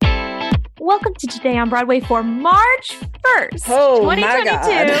Welcome to Today on Broadway for March 1st, Oh,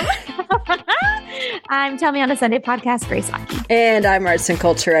 2022. My God. I'm Tell Me on a Sunday podcast, Grace Aki. And I'm arts and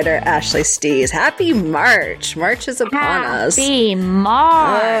culture writer Ashley Stees. Happy March. March is upon us. Happy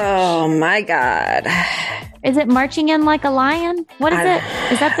March. Oh, my God. Is it marching in like a lion? What is it?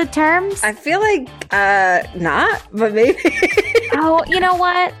 Is that the terms? I feel like not, but maybe. Oh, you know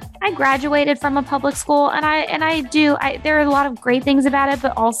what? I graduated from a public school, and I do. There are a lot of great things about it,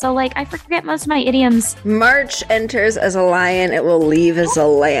 but also like I forget most of my idioms. March enters as a lion, it will leave as a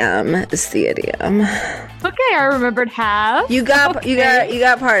lamb is the idiom. Okay, I remembered half. You got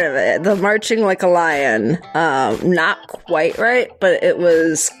part of it. The marching like a lion. Not quite right, but it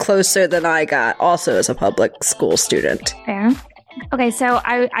was closer than I got also as a public school student. Fair. Okay, so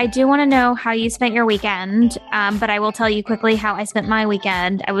I do want to know how you spent your weekend, but I will tell you quickly how I spent my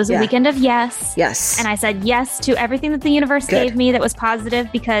weekend. It was a weekend of yes. Yes. And I said yes to everything that the universe gave me that was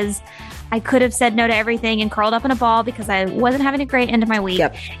positive, because I could have said no to everything and curled up in a ball because I wasn't having a great end of my week.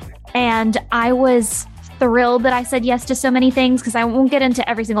 Yep. And I was thrilled that I said yes to so many things, because I won't get into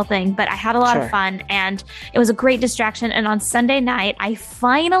every single thing, but I had a lot of fun and it was a great distraction. And on Sunday night, I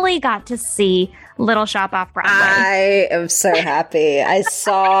finally got to see Little Shop off Broadway. I am so happy. I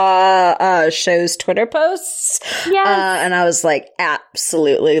saw show's Twitter posts, and I was like,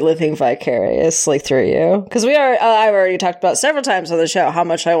 absolutely living vicariously through you, because I've already talked about several times on the show how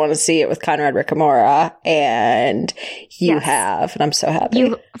much I want to see it with Conrad Ricamora, and you have, and I'm so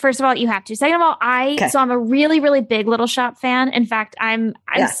happy. First of all, you have to. Second of all, so I'm a really, really big Little Shop fan. In fact, I'm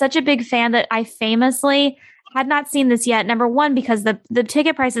such a big fan that I famously had not seen this yet. Number one, because the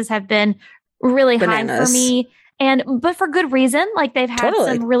ticket prices have been really high for me, but for good reason. Like they've had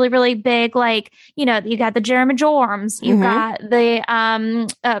some really, really big, like, you know, you got the Jeremy Jorms, you've got the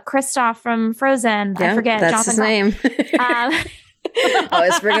Kristoff from Frozen. I forget that's Jonathan his name.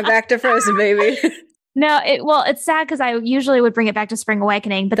 Always bring it back to Frozen, baby. No, it's sad because I usually would bring it back to Spring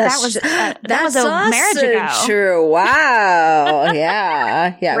Awakening, but that was a marriage ago. True. Wow.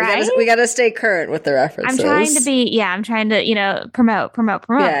 Yeah. Right? We gotta stay current with the references. I'm trying to promote.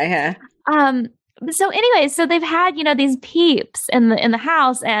 Yeah. So anyway, so they've had, these peeps in the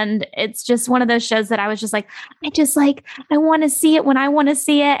house, and it's just one of those shows that I was just like, I want to see it when I want to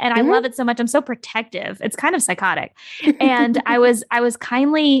see it. And I love it so much. I'm so protective. It's kind of psychotic. And I was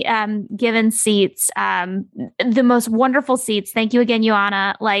kindly given seats, the most wonderful seats. Thank you again,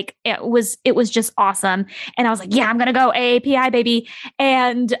 Joanna. Like it was just awesome. And I was like, yeah, I'm going to go AAPI, baby.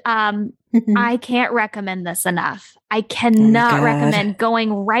 And I can't recommend this enough. I cannot recommend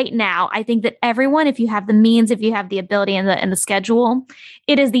going right now. I think that everyone, if you have the means, if you have the ability and the schedule,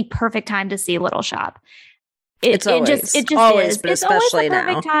 it is the perfect time to see Little Shop. It always is. But it's especially always the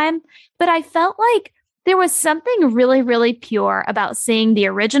perfect now. time. But I felt like there was something really, really pure about seeing the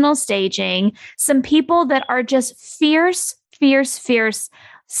original staging. Some people that are just fierce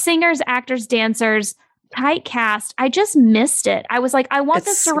singers, actors, dancers, tight cast. I just missed it. I was like, I want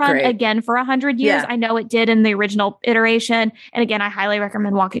this to run again for 100 years. Yeah. I know it did in the original iteration. And again, I highly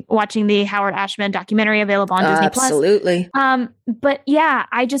recommend watching the Howard Ashman documentary available on Disney+. Absolutely. But yeah,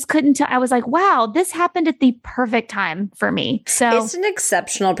 I just couldn't tell. I was like, wow, this happened at the perfect time for me. So it's an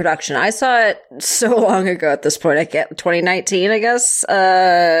exceptional production. I saw it so long ago at this point. I get 2019, I guess,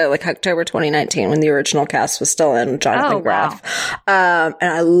 like October 2019, when the original cast was still in, Jonathan Graff. Wow. And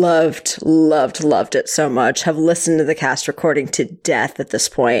I loved it so much. Have listened to the cast recording to death at this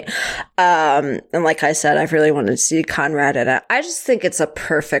point. And like I said, I've really wanted to see Conrad in it. I just think it's a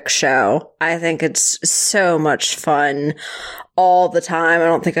perfect show. I think it's so much fun all the time. I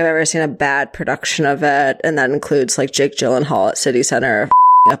don't think I've ever seen a bad production of it. And that includes like Jake Gyllenhaal at City Center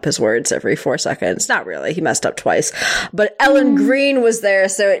up his words every 4 seconds. Not really. He messed up twice. But Ellen Greene was there,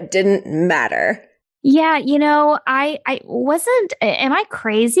 so it didn't matter. Yeah, I wasn't, am I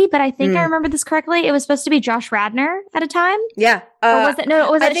crazy? But I think I remember this correctly. It was supposed to be Josh Radnor at a time. Yeah. Or was it? No,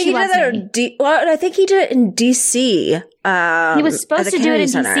 was I it think he did that I think he did it in DC. He was supposed to do it in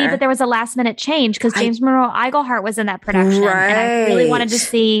DC, but there was a last minute change because James Monroe Iglehart was in that production. Right. And I really wanted to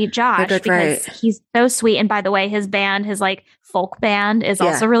see Josh because he's so sweet. And by the way, his band, his like folk band is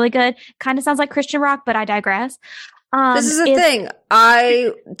also really good. Kind of sounds like Christian rock, but I digress. This is the thing.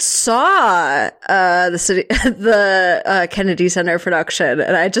 I saw the Kennedy Center production,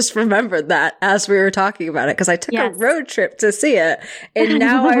 and I just remembered that as we were talking about it, because I took a road trip to see it, and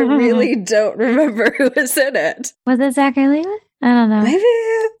now I really don't remember who was in it. Was it Zachary Levi? I don't know. Maybe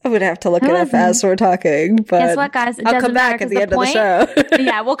I would have to look it up as we're talking. But guess what, guys? I'll come back at the end of the show.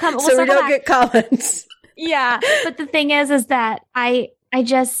 Yeah, we'll come. So we don't get comments. Yeah, but the thing is that I I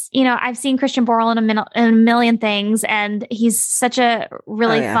just, I've seen Christian Borle in a million things, and he's such a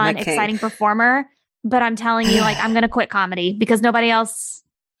really fun, exciting performer. But I'm telling you, like, I'm going to quit comedy because nobody else.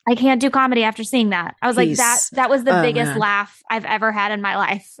 I can't do comedy after seeing that. I was like, that was the biggest laugh I've ever had in my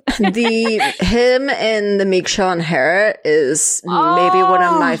life. Him and the Meek Sean Harrod is maybe one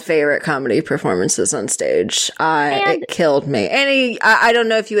of my favorite comedy performances on stage. It killed me. And I don't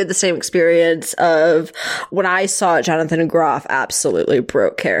know if you had the same experience of when I saw it, Jonathan Groff absolutely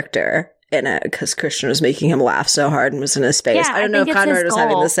broke character in it because Christian was making him laugh so hard and was in his face. Yeah, I don't know if Conrad was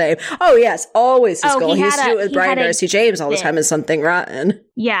having the same. Oh, yes. Always his goal. He used to do it with Brian Darcy James all the time in Something Rotten.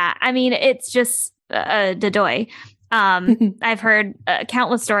 Yeah. I mean, it's just Dadoy. I've heard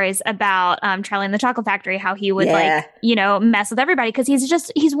countless stories about Charlie and the Chocolate Factory, how he would mess with everybody because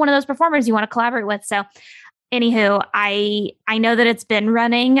he's one of those performers you want to collaborate with. So anywho, I know that it's been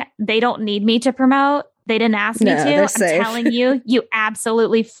running. They don't need me to promote. They didn't ask me to. I'm telling you, you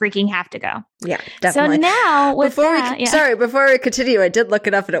absolutely freaking have to go. Yeah, definitely. So now, before we continue, I did look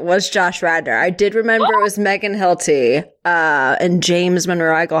it up and it was Josh Radnor. I did remember it was Megan Hilty and James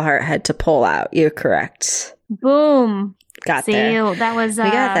Monroe Iglehart had to pull out. You're correct. Boom. Got there. That was we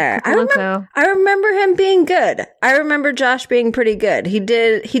got there. I remember him being good. I remember Josh being pretty good. He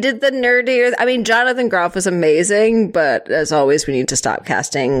did the nerdier. I mean, Jonathan Groff was amazing, but as always, we need to stop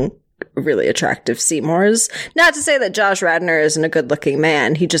casting really attractive Seymours. Not to say that Josh Radnor isn't a good-looking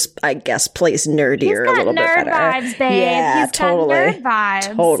man. He just, I guess, plays nerdier a little bit better. Vibes, babe. Yeah, He's got nerd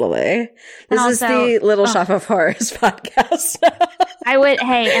vibes. Totally. This is the Little Shop of Horrors podcast.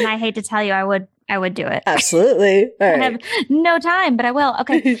 And I hate to tell you, I would do it. Absolutely. All right. I have no time, but I will.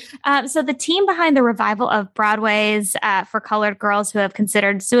 Okay. So the team behind the revival of Broadway's For Colored Girls Who Have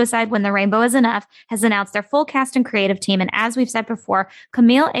Considered Suicide When the Rainbow Is Enough has announced their full cast and creative team. And as we've said before,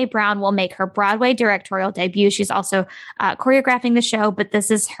 Camille A. Brown will make her Broadway directorial debut. She's also choreographing the show, but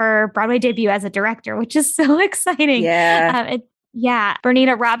this is her Broadway debut as a director, which is so exciting. Yeah.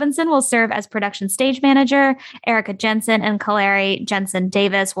 Bernita Robinson will serve as production stage manager. Erica Jensen and Kalari Jensen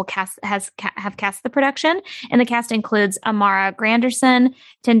Davis will have cast the production. And the cast includes Amara Granderson,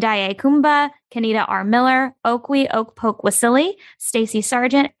 Tendaye Kumba, Kenita R. Miller, Okwe Okpoke Wasili, Stacey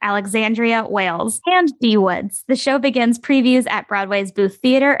Sargent, Alexandria Wales, and Dee Woods. The show begins previews at Broadway's Booth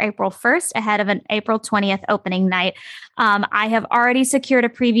Theater April 1st ahead of an April 20th opening night. I have already secured a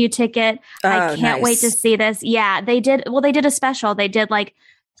preview ticket. I can't wait to see this. Yeah, they did a special. They did like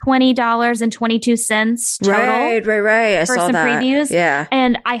 $20.22 total. Right. I for saw some that. previews. Yeah.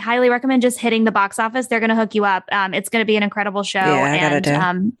 And I highly recommend just hitting the box office. They're going to hook you up. It's going to be an incredible show. Yeah,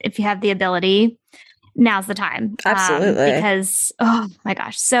 and if you have the ability, now's the time. Absolutely. Because, oh my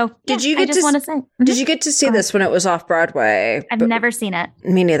gosh. So did you get to see this when it was off Broadway? I've never seen it.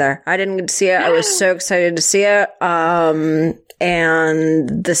 Me neither. I didn't get to see it. I was so excited to see it. And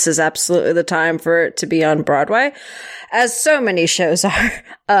this is absolutely the time for it to be on Broadway, as so many shows are.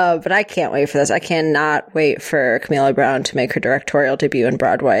 But I can't wait for this. I cannot wait for Camila Brown to make her directorial debut in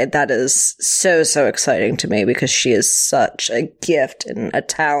Broadway. That is so, so exciting to me because she is such a gift and a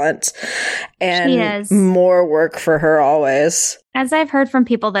talent. And more work for her always. As I've heard from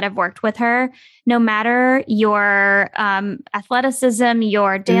people that have worked with her, no matter your athleticism,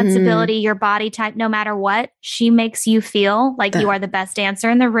 your dance ability, your body type, no matter what, she makes you feel like you are the best dancer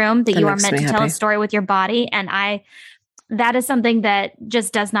in the room, that you are meant to tell a story with your body. And that is something that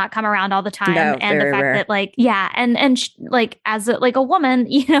just does not come around all the time. No, and the fact rare. that as a woman,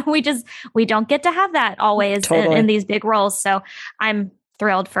 we don't get to have that always in these big roles. So I'm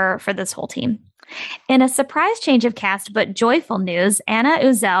thrilled for this whole team. In a surprise change of cast but joyful news, Anna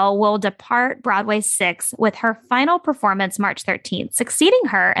Uzel will depart Broadway 6 with her final performance March 13th. Succeeding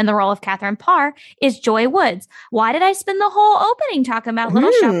her in the role of Catherine Parr is Joy Woods. Why did I spend the whole opening talking about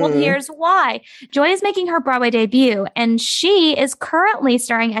Little Shop? Well, here's why. Joy is making her Broadway debut, and she is currently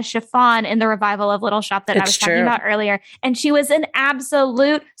starring as Chiffon in the revival of Little Shop that I was talking about earlier. And she was an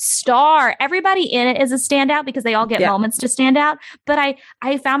absolute star. Everybody in it is a standout because they all get moments to stand out. But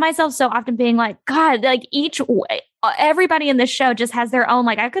I found myself so often being like, God, like everybody in this show just has their own,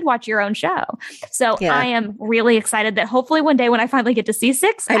 like, I could watch your own show. So I am really excited that hopefully one day when I finally get to see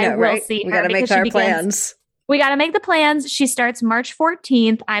 6, I will see her. We got to make our plans. We got to make the plans. She starts March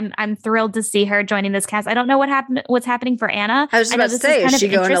 14th. I'm thrilled to see her joining this cast. I don't know what's happening for Anna. I was just about to say, is she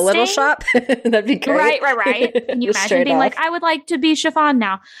going to Little Shop? That'd be great. Right. Can you imagine being like, I would like to be Chiffon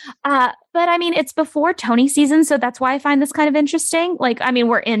now? But I mean, it's before Tony season, so that's why I find this kind of interesting. Like, I mean,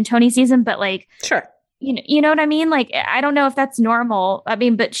 we're in Tony season, but like, sure. You know what I mean? Like, I don't know if that's normal. I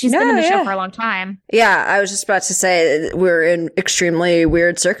mean, but she's been in the show for a long time. Yeah, I was just about to say we're in extremely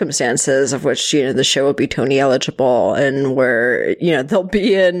weird circumstances of which, the show will be Tony eligible, and where, they'll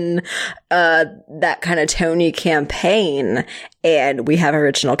be in that kind of Tony campaign, and we have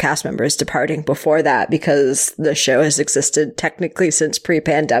original cast members departing before that because the show has existed technically since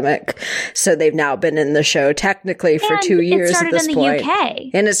pre-pandemic. So they've now been in the show technically for 2 years at this point.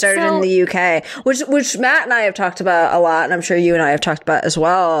 And it started in the UK, which Matt and I have talked about a lot, and I'm sure you and I have talked about as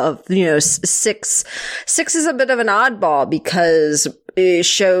well. Of Six is a bit of an oddball because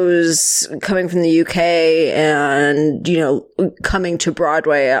shows coming from the UK and, coming to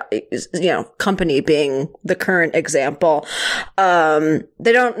Broadway, Company being the current example.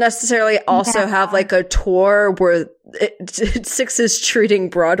 They don't necessarily also have like a tour where Six is treating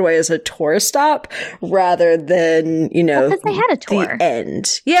Broadway as a tour stop rather than, because they had a tour. The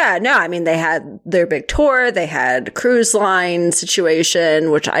end. Yeah, no, I mean, they had their big tour. They had cruise line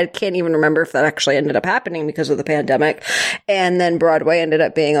situation, which I can't even remember if that actually ended up happening because of the pandemic. And then Broadway ended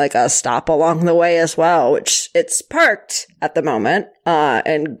up being like a stop along the way as well, which it's parked at the moment.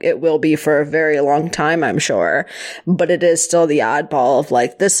 And it will be for a very long time, I'm sure. But it is still the oddball of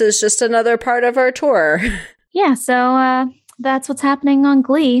like, this is just another part of our tour. Yeah, so that's what's happening on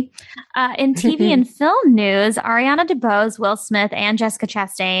Glee. In TV and film news, Ariana DeBose, Will Smith, and Jessica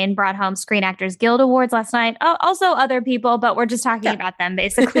Chastain brought home Screen Actors Guild Awards last night. Oh, also other people, but we're just talking about them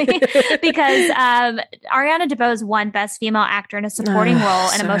basically because Ariana DeBose won Best Female Actor in a Supporting Role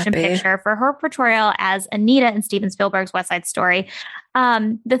in a Motion Picture for her portrayal as Anita in Steven Spielberg's West Side Story.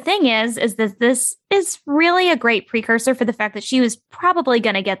 The thing is that this is really a great precursor for the fact that she was probably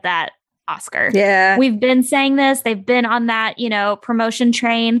going to get that Oscar. Yeah. We've been saying this. They've been on that, promotion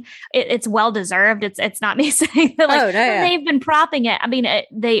train. It's well deserved. It's not me saying that they've been propping it. I mean,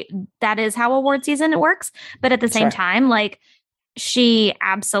 that is how award season works. But at the same time, like, she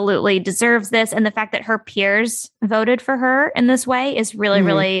absolutely deserves this. And the fact that her peers voted for her in this way is really,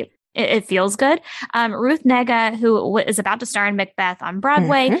 really, it feels good. Ruth Negga, who is about to star in Macbeth on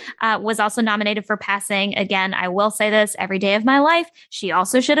Broadway, was also nominated for Passing. Again, I will say this every day of my life. She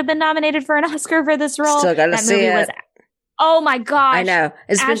also should have been nominated for an Oscar for this role. Still gotta see it. Oh my gosh. I know.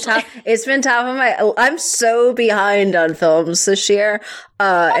 It's been top of my, I'm so behind on films this year.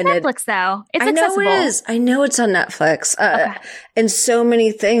 And Netflix though. It's accessible. I know it is. I know it's on Netflix. And so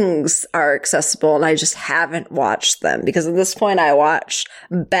many things are accessible and I just haven't watched them because at this point I watch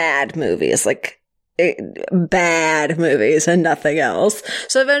bad movies, bad movies and nothing else.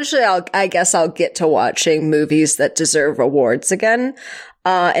 So eventually I guess I'll get to watching movies that deserve awards again.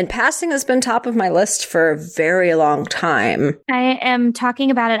 And Passing has been top of my list for a very long time. I am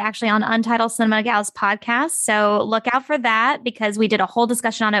talking about it actually on Untitled Cinema Gals podcast. So look out for that because we did a whole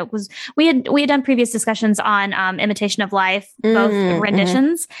discussion on it. We had done previous discussions on Imitation of Life, both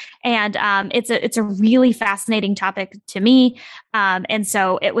renditions. And it's a really fascinating topic to me. And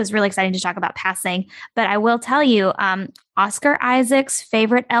so it was really exciting to talk about Passing. But I will tell you, Oscar Isaac's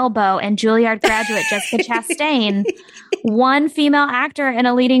favorite elbow and Juilliard graduate Jessica Chastain won Female Actor in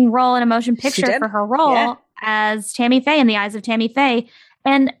a Leading Role in a Motion Picture for her role as Tammy Faye in The Eyes of Tammy Faye.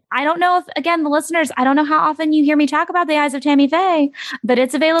 And I don't know if, again, the listeners, I don't know how often you hear me talk about The Eyes of Tammy Faye, but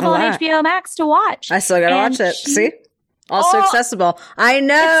it's available on HBO Max to watch. I still gotta watch it. See? Also accessible. I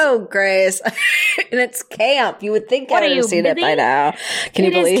know, Grace. And it's camp. You would think I would have seen it by now. Can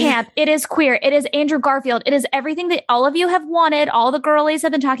you believe? It is camp. It is queer. It is Andrew Garfield. It is everything that all of you have wanted. All the girlies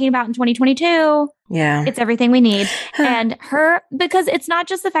have been talking about in 2022. Yeah. It's everything we need. And because it's not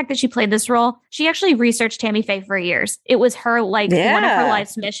just the fact that she played this role, she actually researched Tammy Faye for years. It was her, one of her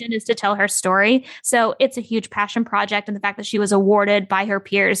life's mission is to tell her story. So it's a huge passion project. And the fact that she was awarded by her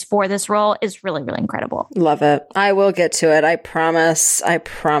peers for this role is really, really incredible. Love it. I will get to it. I promise I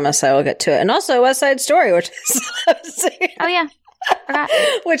will get to it. And also West Side Story, which is, oh yeah.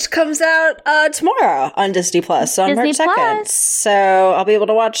 which comes out tomorrow on Disney Plus on March 2nd. So I'll be able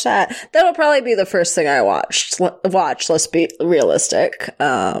to watch that. That'll probably be the first thing I watch. Let's be realistic.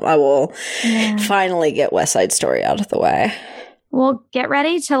 I will finally get West Side Story out of the way. Well, get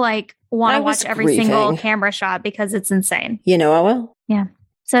ready to want to watch every single camera shot because it's insane. You know I will. Yeah.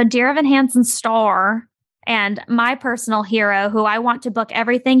 So Dear Evan Hansen's star and my personal hero, who I want to book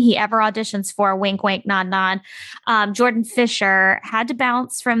everything he ever auditions for, wink, wink, nod, nod, Jordan Fisher, had to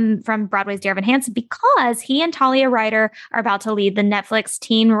bounce from Broadway's Dear Evan Hansen because he and Talia Ryder are about to lead the Netflix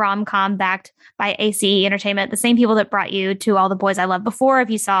teen rom-com backed by ACE Entertainment, the same people that brought you To All the Boys I Loved Before. If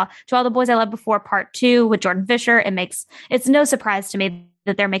you saw To All the Boys I Loved Before Part 2 with Jordan Fisher, it's no surprise to me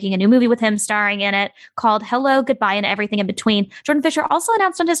that they're making a new movie with him starring in it called Hello, Goodbye, and Everything in Between. Jordan Fisher also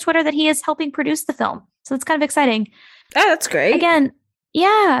announced on his Twitter that he is helping produce the film. So it's kind of exciting. Oh, that's great. Again,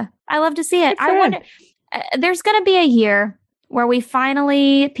 yeah, I love to see it. I wonder, there's going to be a year where we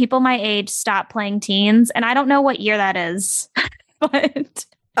finally, people my age, stop playing teens. And I don't know what year that is, but.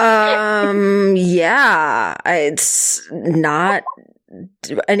 Yeah, it's not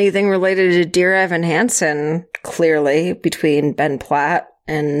anything related to Dear Evan Hansen, clearly, between Ben Platt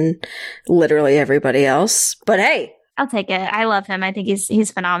and literally everybody else. But hey, I'll take it. I love him. I think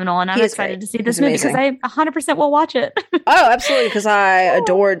he's phenomenal, and I'm excited to see this movie because I 100% will watch it. Oh, absolutely, because I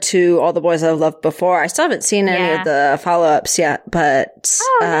adored To All the Boys I've Loved Before. I still haven't seen any of the follow-ups yet, but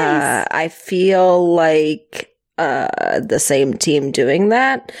nice. I feel like the same team doing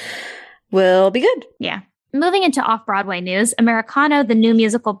that will be good. Yeah. Moving into off-Broadway news, Americano, the new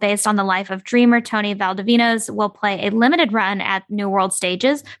musical based on the life of dreamer Tony Valdivinos, will play a limited run at New World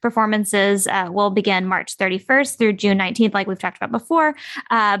Stages. Performances will begin March 31st through June 19th, like we've talked about before.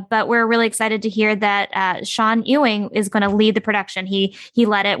 But we're really excited to hear that Sean Ewing is going to lead the production. He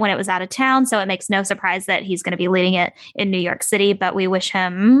led it when it was out of town, so it makes no surprise that he's going to be leading it in New York City. But we wish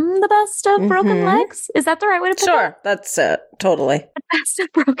him the best of broken legs. Is that the right way to put it? Sure, that's it. Totally. The best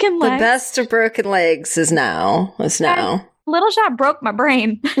of broken legs. The best of broken legs is now. Little Shop broke my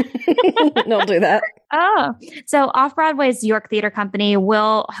brain. Don't do that. Oh, so Off-Broadway's York Theater Company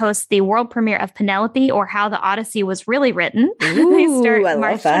will host the world premiere of Penelope, or How the Odyssey Was Really Written. Ooh, they start I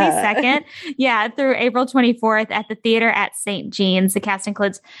March love that. 22nd. Yeah, through April 24th at the theater at St. Jean's. The cast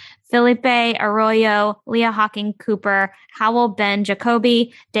includes Felipe Arroyo, Leah Hawking Cooper, Howell Ben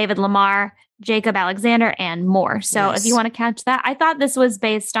Jacoby, David Lamar, Jacob Alexander, and more. So if you want to catch that, I thought this was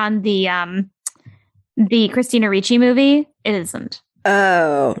based on the Christina Ricci movie. It isn't.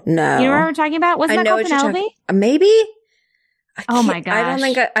 Oh, no. You know what we're talking about? Wasn't that called Penelope? Maybe? Oh my gosh.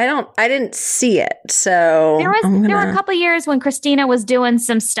 I didn't see it. So there were a couple years when Christina was doing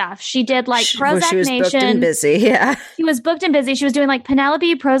some stuff. She did like Prozac she was Nation. Booked and busy. Yeah. She was booked and busy. She was doing like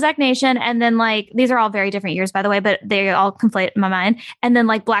Penelope, Prozac Nation, and then like, these are all very different years, by the way, but they all conflate in my mind. And then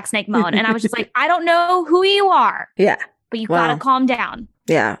like Black Snake Moan. And I was just like, I don't know who you are. Yeah. But you gotta calm down.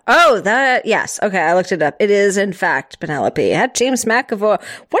 Yeah. Oh, yes. Okay, I looked it up. It is, in fact, Penelope. It had James McAvoy.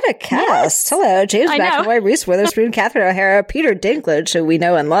 What a cast. Yes. Hello. James McAvoy, Reese Witherspoon, Catherine O'Hara, Peter Dinklage, who we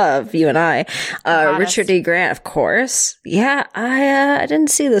know and love, you and I. Richard E. Grant, of course. Yeah, I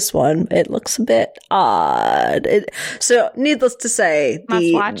didn't see this one. It looks a bit odd. So, needless to say,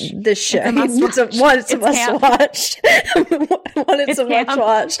 the show, it's a must watch. One, it's a must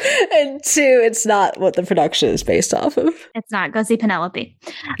watch. And two, it's not what the production is based off of. It's not. Go see Penelope.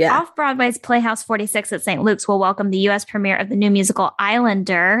 Yeah. Off-Broadway's Playhouse 46 at St. Luke's will welcome the U.S. premiere of the new musical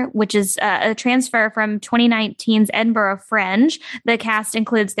Islander, which is a transfer from 2019's Edinburgh Fringe. The cast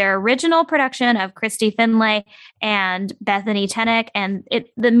includes their original production of Christy Finlay and Bethany Tennick, and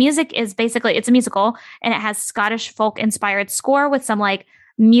the music is basically, it's a musical, and it has Scottish folk-inspired score with some like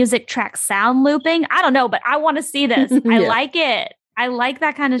music track sound looping. I don't know, but I want to see this. I like it. I like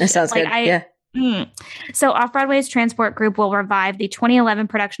that kind of shit. Sounds good. Yeah. So Off-Broadway's Transport Group will revive the 2011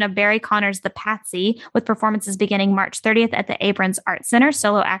 production of Barry Connor's The Patsy, with performances beginning March 30th at the Abrons Art Center.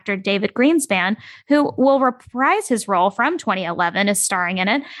 Solo actor David Greenspan, who will reprise his role from 2011, is starring in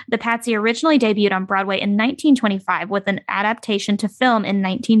it. The Patsy originally debuted on Broadway in 1925 with an adaptation to film in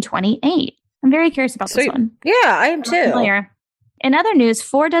 1928. I'm very curious about this one. Yeah, I am too. Familiar. In other news,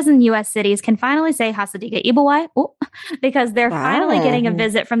 4 dozen U.S. cities can finally say Hasadiga Ibawai because they're finally getting a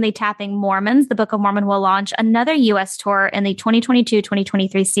visit from the Tapping Mormons. The Book of Mormon will launch another U.S. tour in the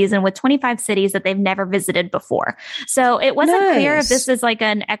 2022-2023 season with 25 cities that they've never visited before. So it wasn't clear if this is like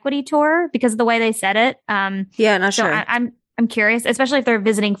an equity tour because of the way they said it. Not so sure. I'm curious, especially if they're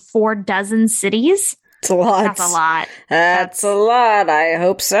visiting 4 dozen cities. It's a lot. That's a lot. That's a lot. I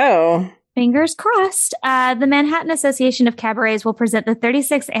hope so. Fingers crossed. The Manhattan Association of Cabarets will present the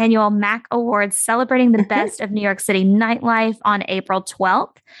 36th annual MAC Awards, celebrating the best of New York City nightlife on April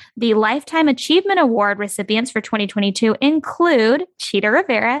 12th. The Lifetime Achievement Award recipients for 2022 include Cheetah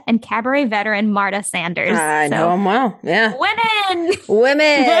Rivera and cabaret veteran Marta Sanders. I know them well. Yeah.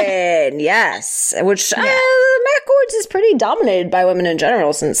 Women. Yes. Which MAC Awards is pretty dominated by women in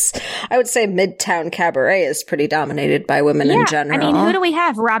general, since I would say Midtown Cabaret is pretty dominated by women in general. I mean, who do we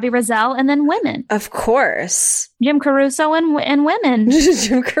have? Robbie Rozelle and then women. Of course. Jim Caruso and women.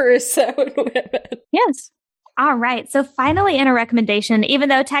 Jim Caruso and women. Yes. All right. So finally, in a recommendation, even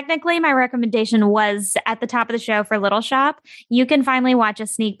though technically my recommendation was at the top of the show for Little Shop, you can finally watch a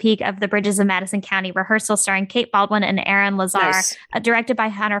sneak peek of the Bridges of Madison County rehearsal starring Kate Baldwin and Aaron Lazar, directed by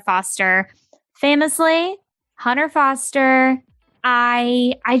Hunter Foster. Famously, Hunter Foster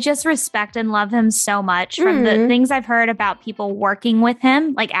I just respect and love him so much. From the things I've heard about people working with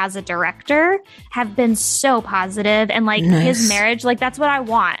him, like as a director, have been so positive, and like his marriage, like that's what I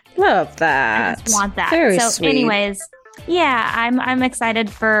want. Love that. I just want that. Very so sweet. Anyways, yeah, I'm excited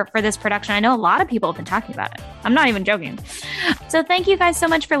for this production. I know a lot of people have been talking about it. I'm not even joking. So thank you guys so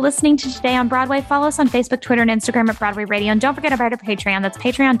much for listening to Today on Broadway. Follow us on Facebook, Twitter, and Instagram at Broadway Radio. And don't forget about our Patreon. That's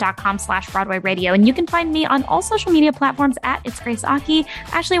patreon.com/Broadway Radio. And you can find me on all social media platforms at It's Grace Aki.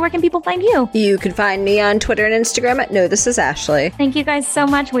 Ashley, where can people find you? You can find me on Twitter and Instagram at No This Is Ashley. Thank you guys so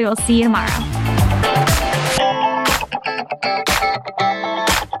much. We will see you tomorrow.